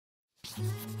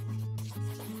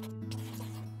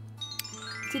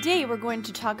Today we're going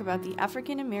to talk about the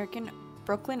African American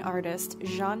Brooklyn artist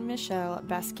Jean-Michel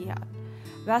Basquait.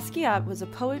 Basquiat was a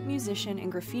poet, musician,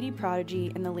 and graffiti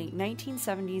prodigy in the late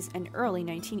 1970s and early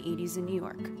 1980s in New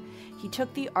York. He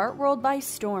took the art world by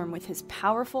storm with his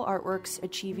powerful artworks,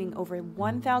 achieving over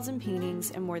 1,000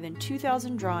 paintings and more than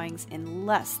 2,000 drawings in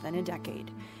less than a decade.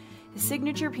 His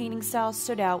signature painting style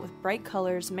stood out with bright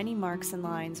colors, many marks and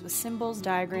lines, with symbols,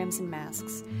 diagrams, and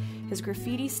masks. His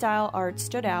graffiti-style art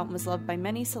stood out and was loved by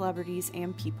many celebrities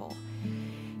and people.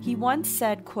 He once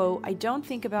said, quote, "I don't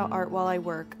think about art while I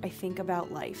work, I think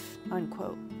about life,"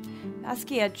 unquote.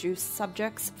 Basquiat drew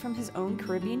subjects from his own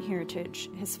Caribbean heritage.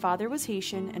 His father was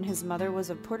Haitian and his mother was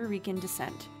of Puerto Rican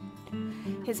descent.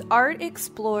 His art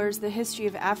explores the history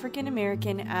of African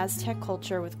American Aztec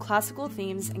culture with classical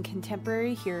themes and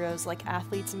contemporary heroes like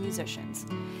athletes and musicians.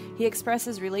 He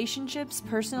expresses relationships,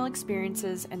 personal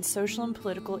experiences, and social and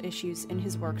political issues in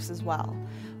his works as well.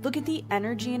 Look at the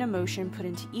energy and emotion put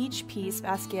into each piece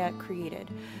Basquiat created.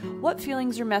 What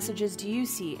feelings or messages do you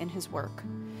see in his work?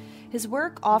 His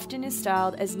work often is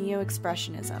styled as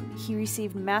neo-expressionism. He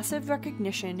received massive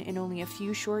recognition in only a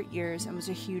few short years and was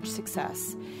a huge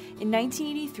success. In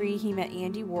 1983, he met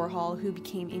Andy Warhol, who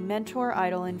became a mentor,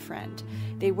 idol, and friend.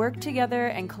 They worked together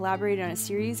and collaborated on a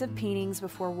series of paintings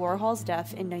before Warhol's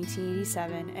death in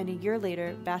 1987, and a year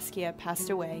later, Basquiat passed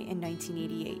away in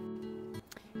 1988.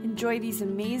 Enjoy these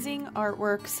amazing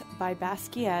artworks by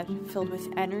Basquiat filled with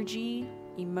energy,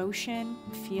 emotion,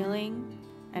 feeling,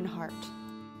 and heart.